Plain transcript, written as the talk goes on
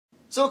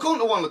So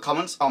according to one of the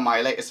comments on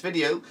my latest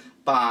video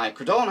by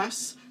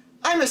Krodonas,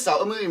 I missed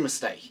out a movie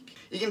mistake.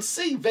 You can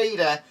see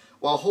Vader,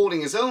 while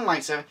holding his own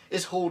lightsaber,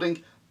 is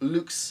holding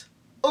Luke's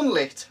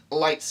unlit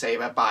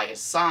lightsaber by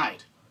his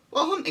side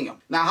while hunting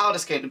him. Now how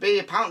this came to be,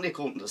 apparently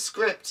according to the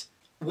script,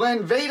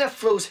 when Vader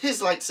throws his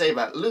lightsaber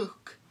at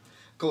Luke,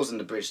 causing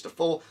the bridge to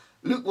fall,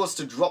 Luke was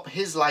to drop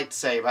his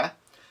lightsaber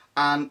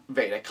and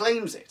Vader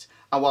claims it.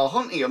 And while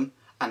hunting him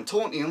and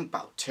taunting him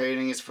about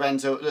turning his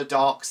friends over to the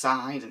dark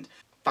side and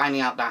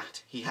finding out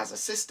that he has a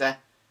sister,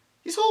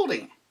 he's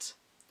holding it.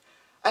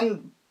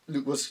 And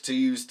Luke was to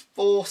use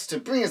force to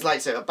bring his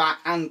lightsaber back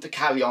and to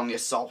carry on the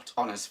assault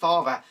on his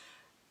father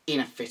in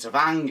a fit of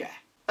anger.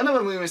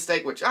 Another movie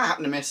mistake which I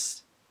happen to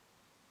miss.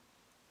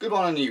 Good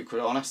one on you,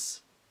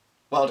 Krodonas.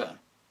 Well done.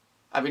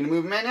 I've been the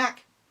Movie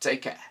Maniac.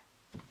 Take care.